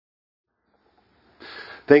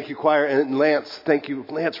Thank you, choir. And Lance, thank you.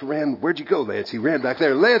 Lance ran. Where'd you go, Lance? He ran back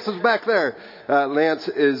there. Lance is back there. Lance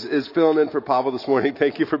is filling in for Pavel this morning.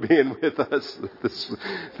 Thank you for being with us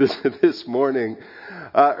this morning.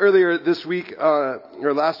 Earlier this week,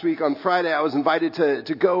 or last week on Friday, I was invited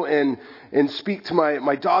to go and speak to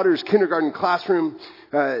my daughter's kindergarten classroom.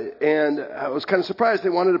 And I was kind of surprised. They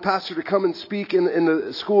wanted a pastor to come and speak in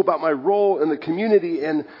the school about my role in the community.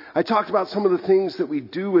 And I talked about some of the things that we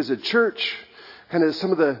do as a church, kind of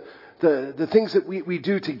some of the things that we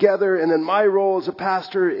do together, and then my role as a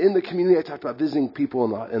pastor in the community. I talked about visiting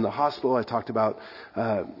people in the hospital. I talked about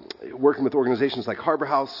working with organizations like Harbor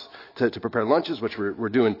House to prepare lunches, which we're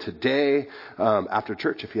doing today after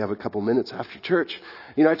church, if you have a couple minutes after church.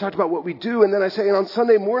 You know, I talked about what we do, and then I say, and on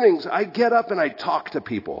Sunday mornings, I get up and I talk to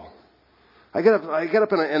people. I get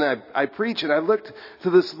up and I preach, and I looked to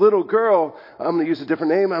this little girl. I'm going to use a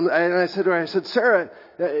different name. And I said to her, Sarah,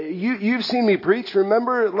 you've seen me preach.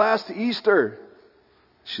 Remember last Easter?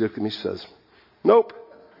 She looked at me. She says, nope.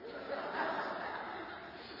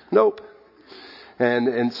 Nope.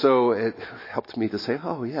 And so it helped me to say,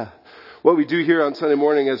 oh yeah. What we do here on Sunday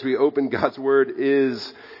morning as we open God's Word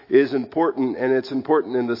is important, and it's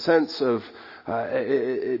important in the sense of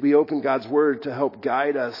we open God's Word to help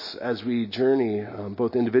guide us as we journey,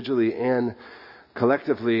 both individually and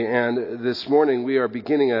collectively. And this morning we are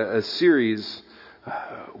beginning a series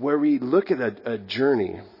where we look at a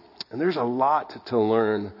journey. And there's a lot to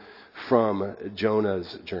learn from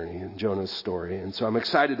Jonah's journey and Jonah's story. And so I'm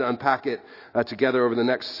excited to unpack it together over the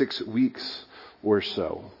next 6 weeks or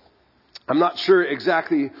so. I'm not sure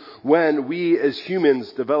exactly when we as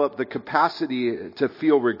humans develop the capacity to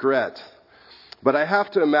feel regret, but I have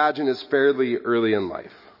to imagine it's fairly early in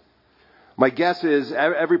life. My guess is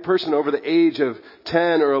every person over the age of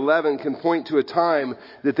 10 or 11 can point to a time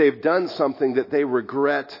that they've done something that they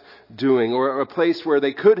regret doing, or a place where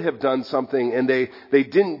they could have done something and they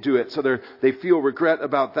didn't do it, so they feel regret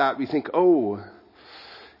about that. We think, oh,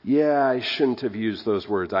 yeah, I shouldn't have used those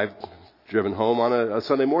words. I've driven home on a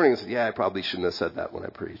Sunday morning and said, yeah, I probably shouldn't have said that when I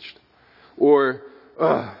preached. Or,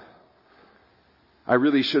 I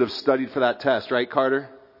really should have studied for that test, right, Carter?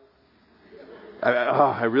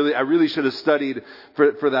 I really should have studied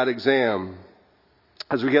for that exam.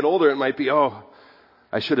 As we get older, it might be,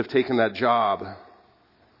 I should have taken that job.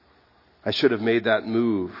 I should have made that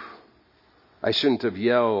move. I shouldn't have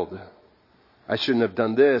yelled. I shouldn't have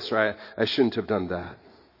done this, or I shouldn't have done that.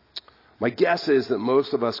 My guess is that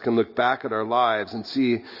most of us can look back at our lives and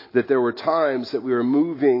see that there were times that we were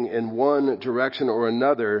moving in one direction or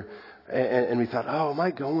another, and we thought, am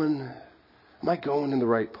I going in the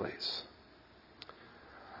right place?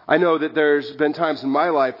 I know that there's been times in my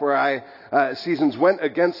life where seasons went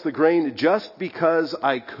against the grain just because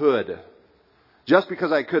I could. Just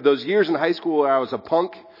because I could. Those years in high school where I was a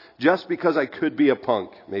punk, just because I could be a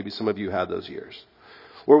punk. Maybe some of you had those years.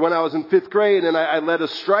 Or when I was in 5th grade and I led a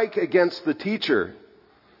strike against the teacher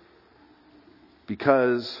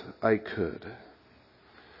because I could.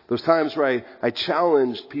 Those times where I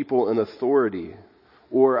challenged people in authority,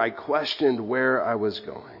 or I questioned where I was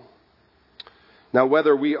going. Now,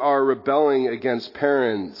 whether we are rebelling against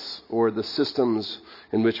parents or the systems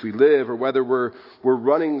in which we live, or whether we're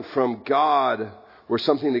running from God or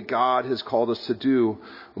something that God has called us to do,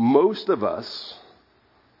 most of us,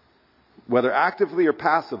 whether actively or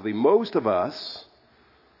passively, most of us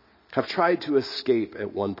have tried to escape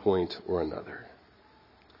at one point or another.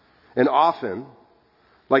 And often,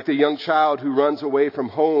 like the young child who runs away from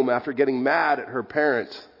home after getting mad at her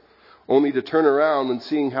parents, only to turn around and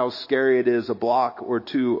seeing how scary it is a block or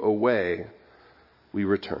two away, we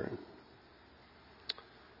return.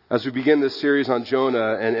 As we begin this series on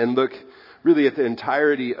Jonah and look really at the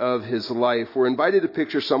entirety of his life, we're invited to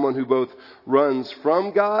picture someone who both runs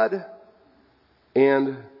from God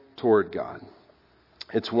and toward God.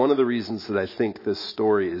 It's one of the reasons that I think this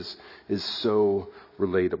story is so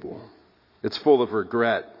relatable. It's full of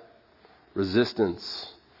regret,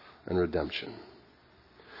 resistance, and redemption.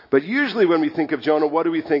 But usually when we think of Jonah, what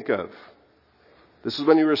do we think of? This is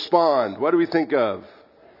when you respond. What do we think of?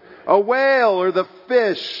 A whale or the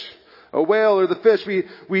fish. A whale or the fish.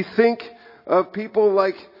 We think of people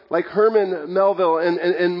like Herman Melville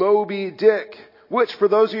and Moby Dick, which, for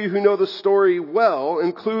those of you who know the story well,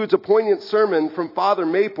 includes a poignant sermon from Father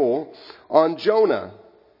Maple on Jonah.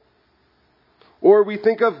 Or we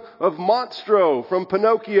think of Monstro from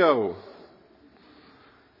Pinocchio,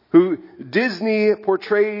 who Disney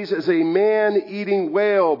portrays as a man-eating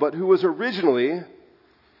whale, but who was originally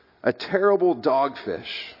a terrible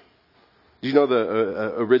dogfish. Do you know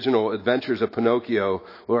the original Adventures of Pinocchio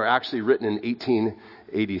were actually written in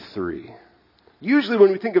 1883? Usually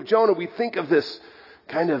when we think of Jonah, we think of this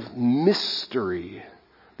kind of mystery,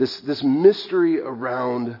 this mystery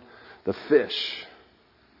around the fish.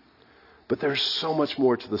 But there's so much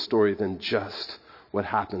more to the story than just what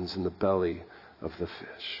happens in the belly of the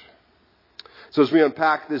fish. So as we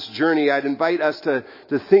unpack this journey, I'd invite us to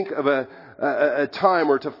think of a time,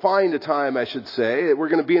 or to find a time, I should say. We're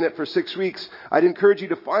going to be in it for 6 weeks. I'd encourage you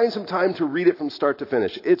to find some time to read it from start to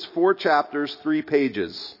finish. It's 4 chapters, 3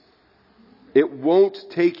 pages. It won't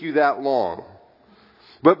take you that long.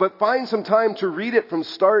 But find some time to read it from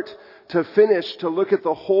start to finish, to look at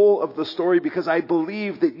the whole of the story, because I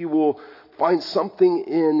believe that you will find something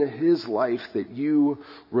in his life that you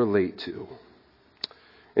relate to.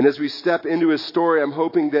 And as we step into his story, I'm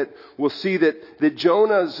hoping that we'll see that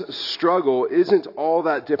Jonah's struggle isn't all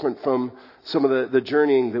that different from some of the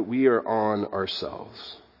journeying that we are on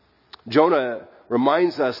ourselves. Jonah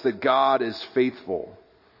reminds us that God is faithful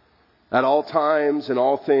at all times and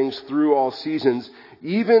all things through all seasons,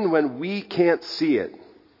 even when we can't see it.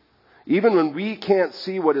 Even when we can't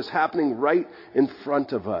see what is happening right in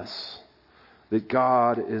front of us, that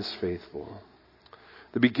God is faithful.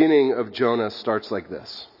 The beginning of Jonah starts like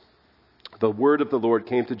this. The word of the Lord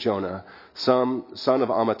came to Jonah, son of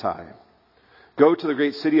Amittai. Go to the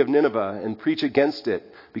great city of Nineveh and preach against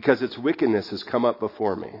it, because its wickedness has come up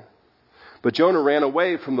before me. But Jonah ran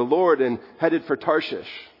away from the Lord and headed for Tarshish.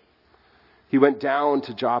 He went down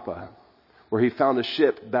to Joppa, where he found a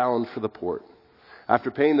ship bound for the port.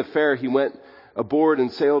 After paying the fare, he went aboard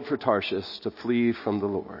and sailed for Tarshish to flee from the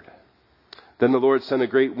Lord. Then the Lord sent a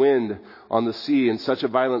great wind on the sea, and such a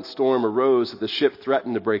violent storm arose that the ship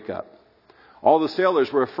threatened to break up. All the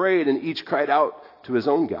sailors were afraid, and each cried out to his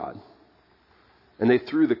own God. And they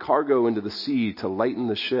threw the cargo into the sea to lighten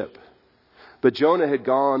the ship. But Jonah had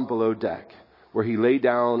gone below deck, where he lay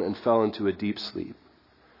down and fell into a deep sleep.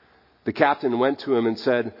 The captain went to him and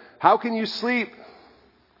said, "How can you sleep?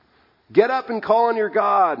 Get up and call on your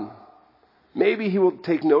God. Maybe he will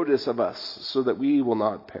take notice of us so that we will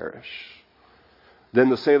not perish." Then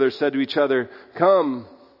the sailors said to each other, Come,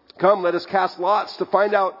 let us cast lots to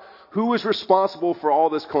find out who is responsible for all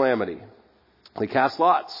this calamity. They cast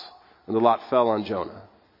lots, and the lot fell on Jonah.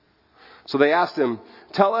 So they asked him,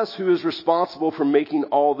 "Tell us who is responsible for making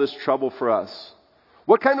all this trouble for us.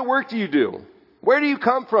 What kind of work do you do? Where do you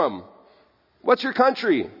come from? What's your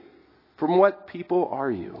country? From what people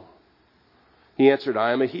are you?" He answered,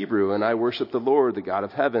 "I am a Hebrew, and I worship the Lord, the God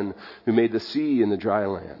of heaven, who made the sea and the dry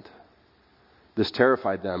land." This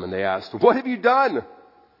terrified them, and they asked, "What have you done?"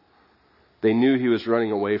 They knew he was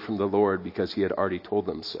running away from the Lord because he had already told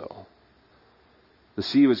them so. The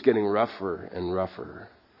sea was getting rougher and rougher.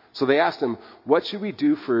 So they asked him, "What should we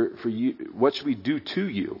do for you? What should we do to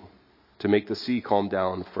you to make the sea calm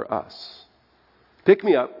down for us?" "Pick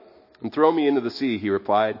me up and throw me into the sea," he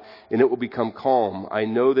replied, "and it will become calm. I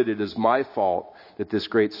know that it is my fault that this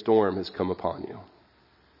great storm has come upon you."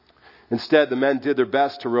 Instead, the men did their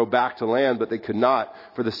best to row back to land, but they could not,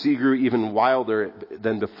 for the sea grew even wilder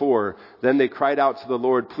than before. Then they cried out to the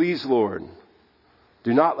Lord, "Please, Lord,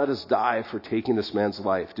 do not let us die for taking this man's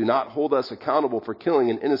life. Do not hold us accountable for killing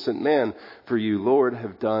an innocent man, for you, Lord,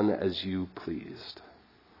 have done as you pleased."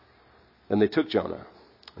 Then they took Jonah,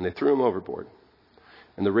 and they threw him overboard,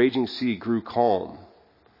 and the raging sea grew calm.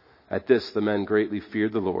 At this, the men greatly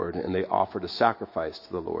feared the Lord, and they offered a sacrifice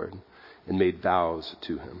to the Lord and made vows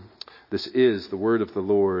to him. This is the word of the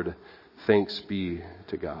Lord. Thanks be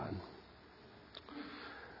to God.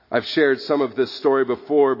 I've shared some of this story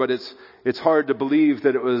before, but it's hard to believe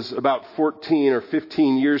that it was about 14 or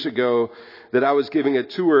 15 years ago that I was giving a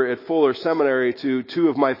tour at Fuller Seminary to 2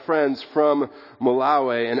 of my friends from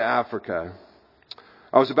Malawi in Africa.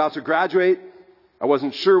 I was about to graduate. I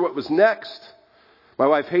wasn't sure what was next. My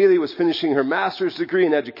wife Haley was finishing her master's degree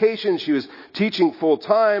in education. She was teaching full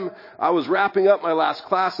time. I was wrapping up my last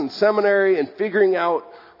class in seminary and figuring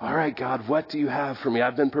out, all right, God, what do you have for me?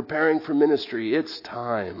 I've been preparing for ministry. It's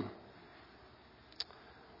time.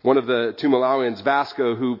 One of the 2 Malawians,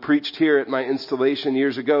 Vasco, who preached here at my installation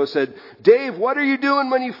years ago, said, "Dave, what are you doing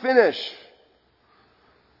when you finish?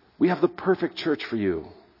 We have the perfect church for you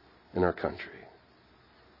in our country."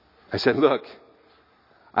 I said, "Look,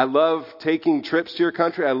 I love taking trips to your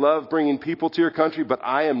country. I love bringing people to your country, but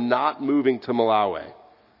I am not moving to Malawi."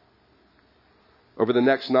 Over the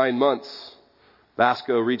next 9 months,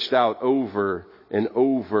 Vasco reached out over and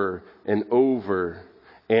over and over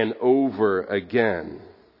and over again.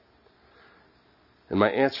 And my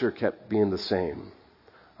answer kept being the same.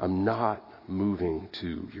 I'm not moving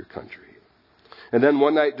to your country. And then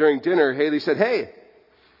one night during dinner, Haley said, "Hey,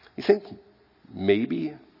 you think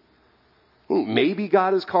maybe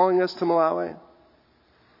God is calling us to Malawi?"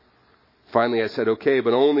 Finally, I said, okay,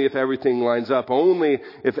 but only if everything lines up, only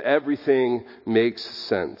if everything makes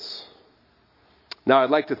sense. Now, I'd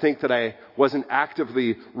like to think that I wasn't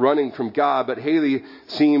actively running from God, but Haley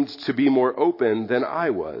seemed to be more open than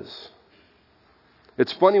I was.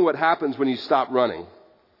 It's funny what happens when you stop running,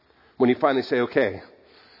 when you finally say, okay,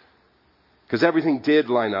 because everything did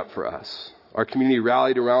line up for us. Our community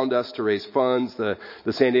rallied around us to raise funds. The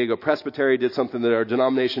San Diego Presbytery did something that our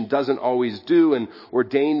denomination doesn't always do and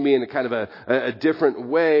ordained me in a kind of a different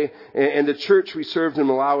way. And the church we served in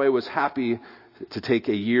Malawi was happy to take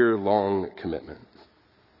a year-long commitment.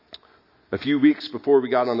 A few weeks before we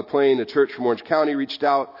got on the plane, a church from Orange County reached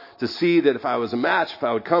out to see that if I was a match, if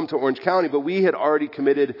I would come to Orange County, but we had already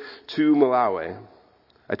committed to Malawi.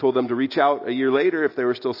 I told them to reach out a year later if they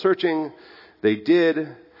were still searching. They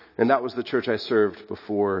did. And that was the church I served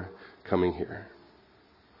before coming here.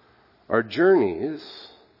 Our journeys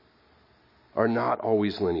are not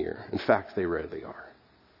always linear. In fact, they rarely are.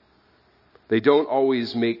 They don't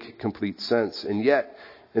always make complete sense. And yet,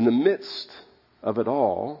 in the midst of it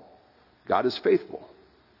all, God is faithful.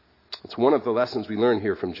 It's one of the lessons we learn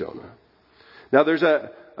here from Jonah. Now, there's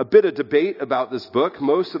a bit of debate about this book.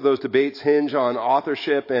 Most of those debates hinge on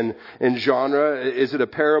authorship and genre. Is it a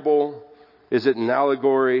parable? Is it an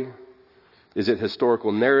allegory? Is it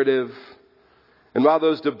historical narrative? And while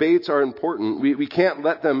those debates are important, we can't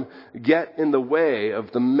let them get in the way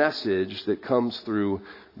of the message that comes through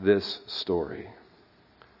this story.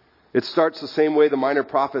 It starts the same way the minor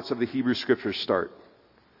prophets of the Hebrew Scriptures start,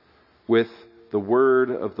 with the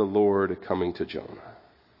word of the Lord coming to Jonah.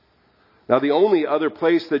 Now, the only other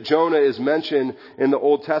place that Jonah is mentioned in the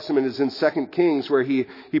Old Testament is in 2 Kings, where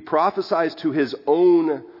he prophesies to his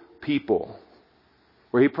own people.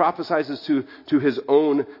 Where he prophesies to his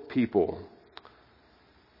own people.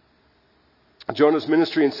 Jonah's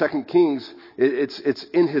ministry in 2 Kings, it's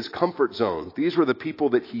in his comfort zone. These were the people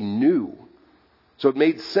that he knew. So it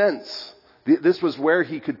made sense. This was where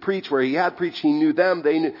he could preach, where he had preached. He knew them.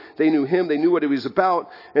 They knew him. They knew what he was about.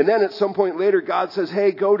 And then at some point later, God says,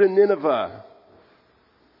 hey, go to Nineveh,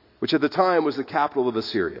 which at the time was the capital of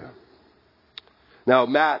Assyria. Now,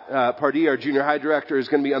 Matt Pardee, our junior high director, is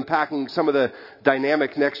going to be unpacking some of the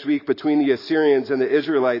dynamic next week between the Assyrians and the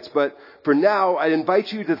Israelites. But for now, I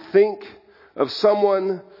invite you to think of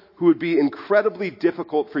someone who would be incredibly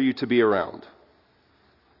difficult for you to be around.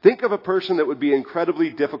 Think of a person that would be incredibly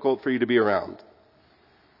difficult for you to be around.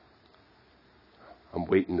 I'm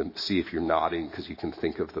waiting to see if you're nodding because you can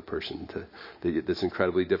think of the person that's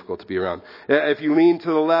incredibly difficult to be around. If you lean to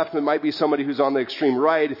the left, it might be somebody who's on the extreme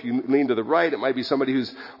right. If you lean to the right, it might be somebody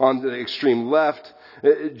who's on the extreme left.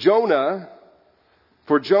 For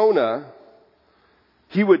Jonah,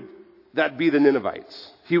 that'd be the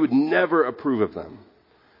Ninevites. He would never approve of them.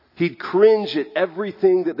 He'd cringe at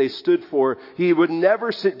everything that they stood for. He would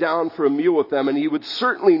never sit down for a meal with them, and he would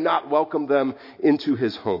certainly not welcome them into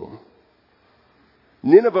his home.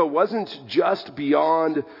 Nineveh wasn't just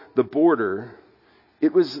beyond the border.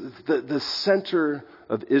 It was the center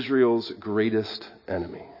of Israel's greatest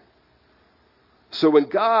enemy. So when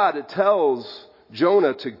God tells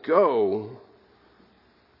Jonah to go,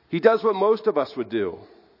 he does what most of us would do.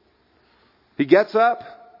 He gets up,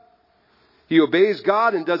 he obeys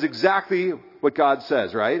God, and does exactly what God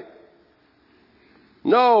says, right?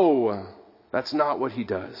 No, that's not what he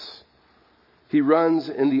does. He runs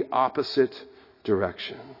in the opposite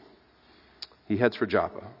direction. He heads for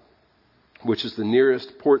Joppa, which is the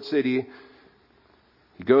nearest port city.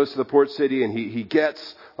 He goes to the port city and he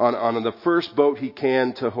gets on the first boat he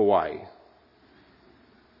can to Hawaii.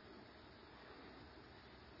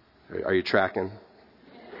 Are you tracking?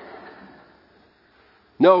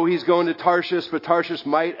 No, he's going to Tarshish, but Tarshish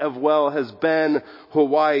might have well has been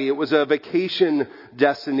Hawaii. It was a vacation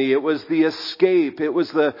destiny. It was the escape. It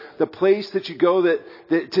was the place that you go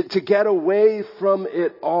to get away from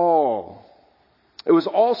it all. It was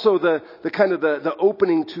also the kind of the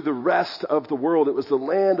opening to the rest of the world. It was the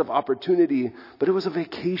land of opportunity, but it was a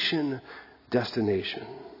vacation destination.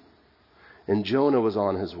 And Jonah was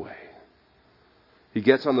on his way. He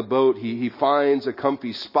gets on the boat. He finds a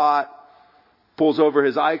comfy spot. Pulls over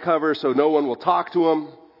his eye cover so no one will talk to him,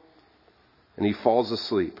 and he falls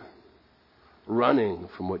asleep, running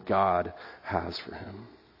from what God has for him.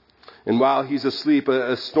 And while he's asleep,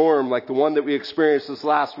 a storm like the one that we experienced this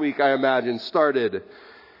last week, I imagine, started.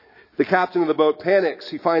 The captain of the boat panics.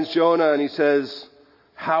 He finds Jonah and he says,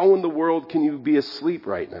 how in the world can you be asleep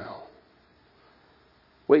right now?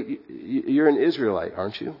 Wait, you're an Israelite,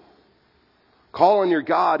 aren't you? Call on your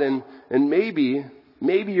God and maybe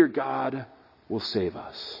your God will save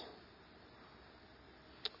us.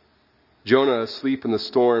 Jonah asleep in the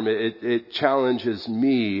storm, it challenges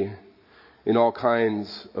me in all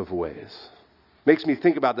kinds of ways. Makes me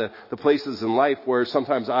think about the places in life where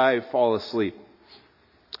sometimes I fall asleep.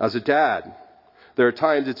 As a dad, there are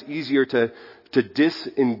times it's easier to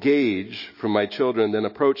disengage from my children than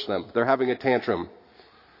approach them. They're having a tantrum.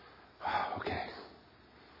 Okay.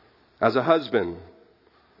 As a husband,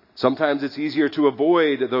 sometimes it's easier to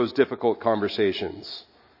avoid those difficult conversations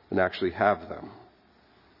than actually have them.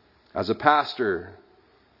 As a pastor,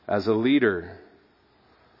 as a leader,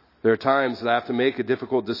 there are times that I have to make a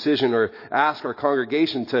difficult decision or ask our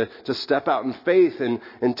congregation to step out in faith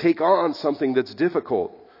and take on something that's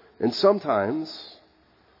difficult. And sometimes,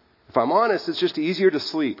 if I'm honest, it's just easier to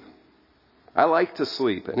sleep. I like to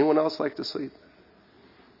sleep. Anyone else like to sleep?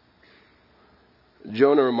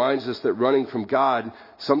 Jonah reminds us that running from God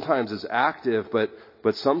sometimes is active,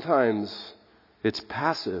 but sometimes it's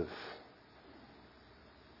passive.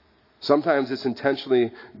 Sometimes it's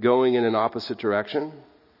intentionally going in an opposite direction.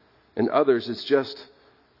 And others, it's just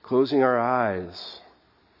closing our eyes,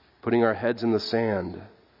 putting our heads in the sand,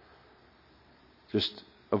 just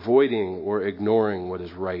avoiding or ignoring what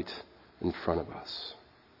is right in front of us.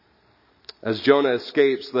 As Jonah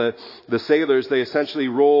escapes, the sailors, they essentially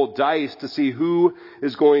roll dice to see who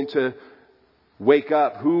is going to wake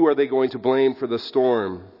up, who are they going to blame for the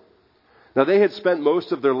storm. Now, they had spent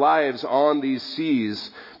most of their lives on these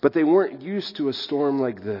seas, but they weren't used to a storm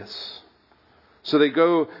like this. So they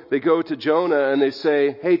go to Jonah and they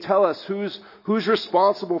say, hey, tell us who's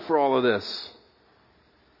responsible for all of this?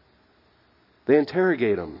 They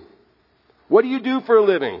interrogate him. What do you do for a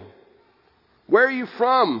living? Where are you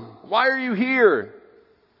from? Why are you here?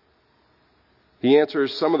 He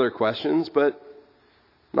answers some of their questions, but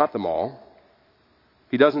not them all.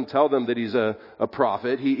 He doesn't tell them that he's a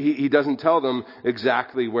prophet. He doesn't tell them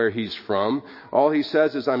exactly where he's from. All he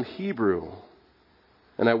says is, I'm Hebrew,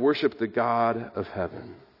 and I worship the God of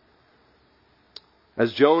heaven.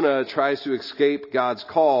 As Jonah tries to escape God's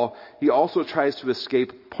call, he also tries to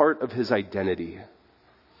escape part of his identity.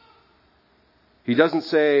 He doesn't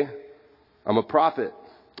say, I'm a prophet.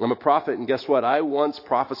 I'm a prophet, and guess what? I once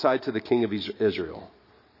prophesied to the king of Israel.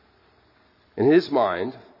 In his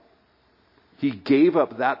mind, he gave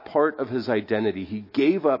up that part of his identity. He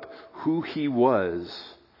gave up who he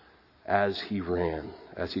was as he ran,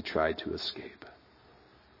 as he tried to escape.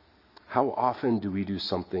 How often do we do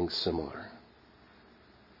something similar?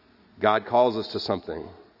 God calls us to something.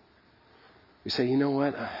 We say, you know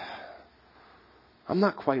what? I'm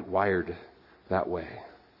not quite wired that way.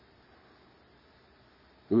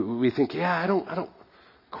 We think, I don't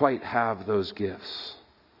quite have those gifts.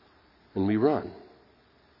 And we run.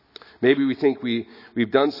 Maybe we think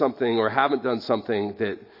we've done something or haven't done something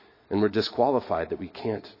and we're disqualified, that we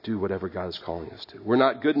can't do whatever God is calling us to. We're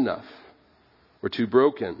not good enough. We're too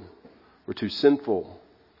broken. We're too sinful.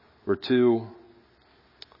 We're too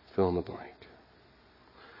fill in the blank.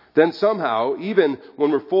 Then somehow, even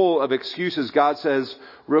when we're full of excuses, God says,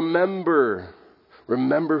 remember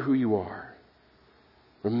who you are.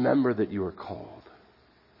 Remember that you are called.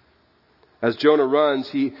 As Jonah runs,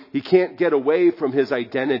 he can't get away from his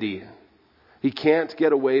identity. He can't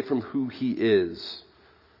get away from who he is.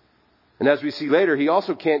 And as we see later, he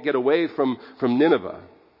also can't get away from Nineveh.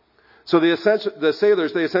 So the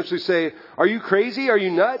sailors, they essentially say, are you crazy? Are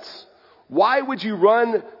you nuts? Why would you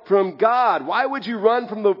run from God? Why would you run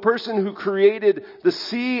from the person who created the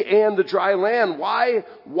sea and the dry land? Why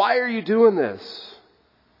are you doing this?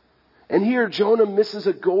 And here Jonah misses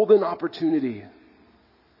a golden opportunity.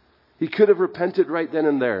 He could have repented right then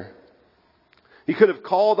and there. He could have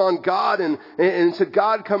called on God and said,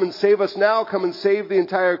 God, come and save us now. Come and save the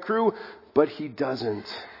entire crew. But he doesn't.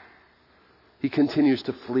 He continues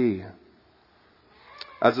to flee.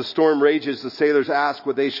 As the storm rages, the sailors ask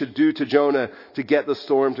what they should do to Jonah to get the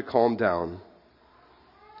storm to calm down.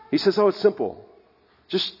 He says, it's simple.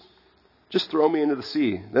 Just throw me into the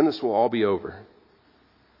sea. Then this will all be over.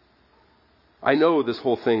 I know this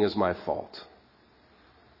whole thing is my fault.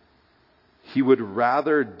 He would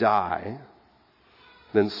rather die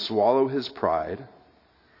than swallow his pride,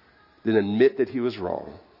 than admit that he was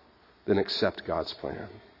wrong, than accept God's plan.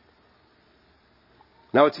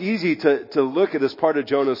 Now, it's easy to look at this part of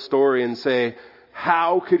Jonah's story and say,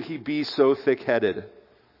 how could he be so thick-headed?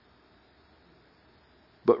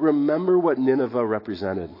 But remember what Nineveh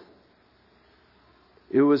represented.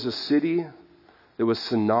 It was a city that was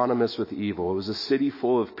synonymous with evil. It was a city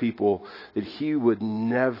full of people that he would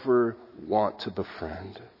never want to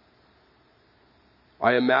befriend.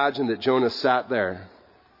 I imagine that Jonah sat there,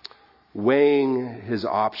 weighing his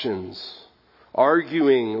options,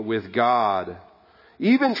 arguing with God,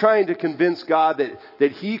 Even trying to convince God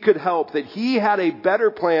that he could help, that he had a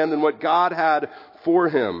better plan than what God had for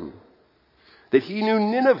him. That he knew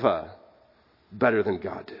Nineveh better than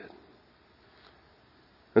God did.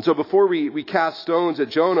 And so before we cast stones at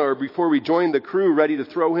Jonah, or before we join the crew ready to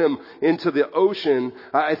throw him into the ocean,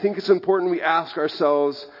 I think it's important we ask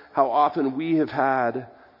ourselves how often we have had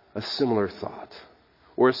a similar thought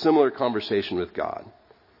or a similar conversation with God.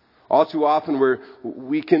 All too often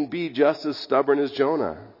we can be just as stubborn as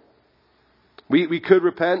Jonah. We could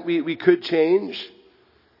repent, we could change,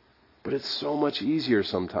 but it's so much easier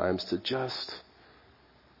sometimes to just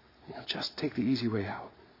take the easy way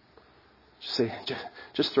out. Just say,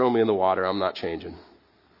 just throw me in the water. I'm not changing.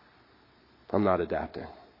 I'm not adapting.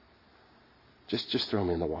 Just throw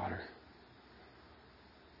me in the water.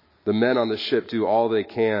 The men on the ship do all they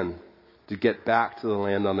can to get back to the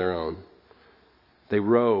land on their own. They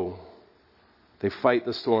row. They fight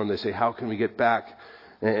the storm. They say, how can we get back?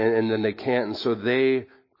 And then they can't. And so they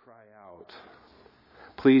cry out,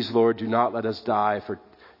 please, Lord, do not let us die for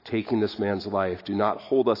taking this man's life. Do not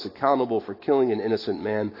hold us accountable for killing an innocent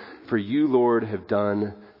man. For you, Lord, have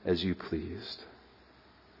done as you pleased.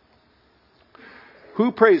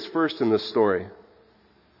 Who prays first in this story?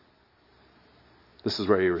 This is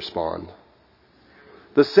where you respond.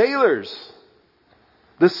 The sailors.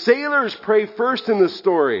 The sailors pray first in this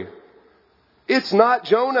story. It's not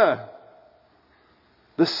Jonah.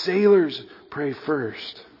 The sailors pray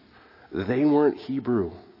first. They weren't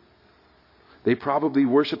Hebrew. They probably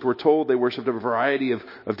worshipped, we're told, they worshipped a variety of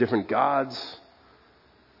different gods.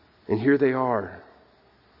 And here they are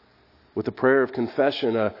with a prayer of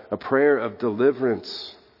confession, a prayer of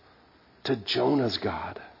deliverance to Jonah's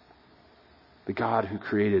God, the God who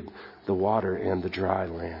created the water and the dry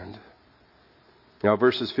land. Now,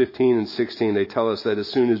 verses 15 and 16, they tell us that as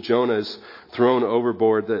soon as Jonah is thrown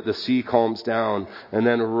overboard, the sea calms down. And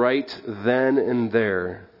then right then and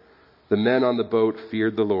there, the men on the boat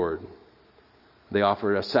feared the Lord. They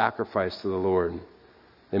offer a sacrifice to the Lord.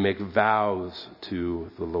 They make vows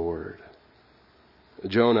to the Lord.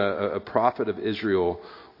 Jonah, a prophet of Israel,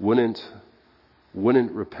 wouldn't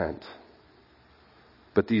repent.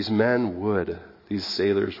 But these men would. These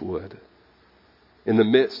sailors would. In the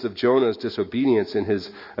midst of Jonah's disobedience, in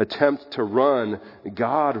his attempt to run,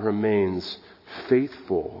 God remains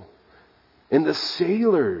faithful. And the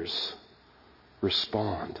sailors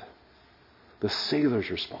respond. The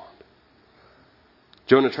sailors respond.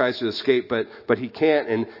 Jonah tries to escape, but he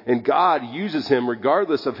can't, and God uses him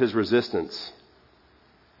regardless of his resistance.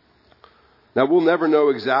 Now, we'll never know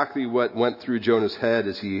exactly what went through Jonah's head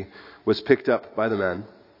as he was picked up by the men,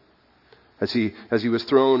 as he was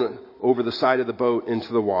thrown over the side of the boat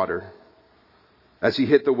into the water, as he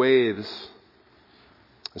hit the waves,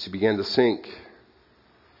 as he began to sink,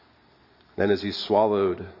 then as he's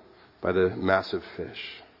swallowed by the massive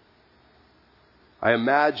fish. I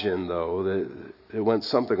imagine, though, that it went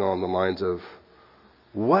something along the lines of,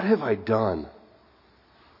 what have I done?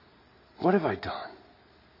 What have I done?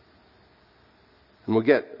 And we'll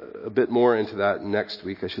get a bit more into that next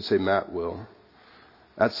week. I should say Matt will.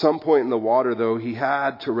 At some point in the water, though, he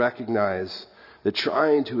had to recognize that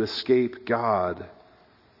trying to escape God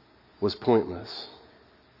was pointless.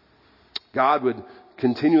 God would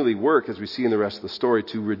continually work, as we see in the rest of the story,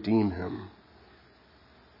 to redeem him.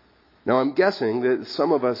 Now, I'm guessing that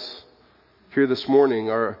some of us here this morning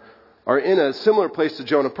are in a similar place to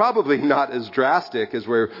Jonah, probably not as drastic as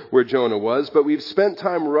where Jonah was, but we've spent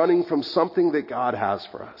time running from something that God has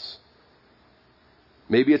for us.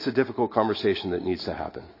 Maybe it's a difficult conversation that needs to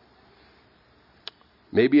happen.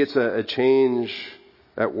 Maybe it's a change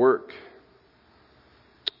at work.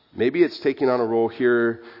 Maybe it's taking on a role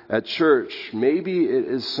here at church. Maybe it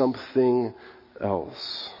is something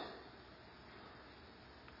else.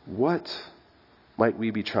 What might we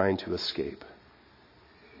be trying to escape?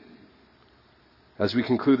 As we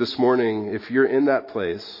conclude this morning, if you're in that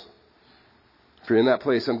place,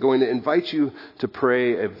 I'm going to invite you to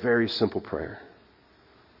pray a very simple prayer.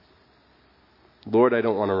 Lord, I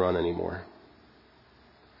don't want to run anymore.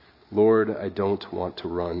 Lord, I don't want to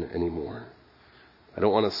run anymore. I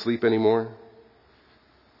don't want to sleep anymore.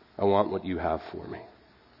 I want what you have for me.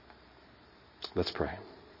 Let's pray.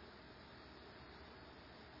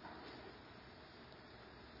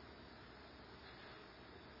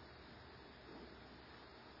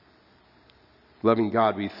 Loving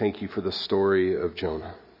God, we thank you for the story of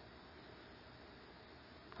Jonah.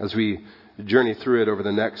 As we journey through it over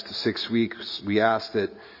the next 6 weeks, we ask that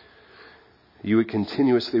you would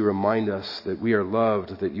continuously remind us that we are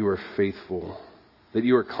loved, that you are faithful, that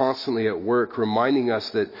you are constantly at work reminding us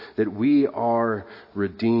that we are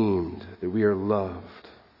redeemed, that we are loved,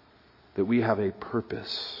 that we have a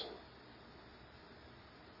purpose.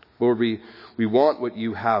 Lord, we want what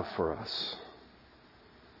you have for us,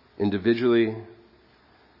 individually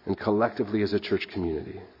and collectively as a church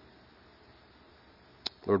community.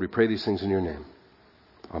 Lord, we pray these things in your name.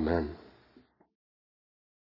 Amen.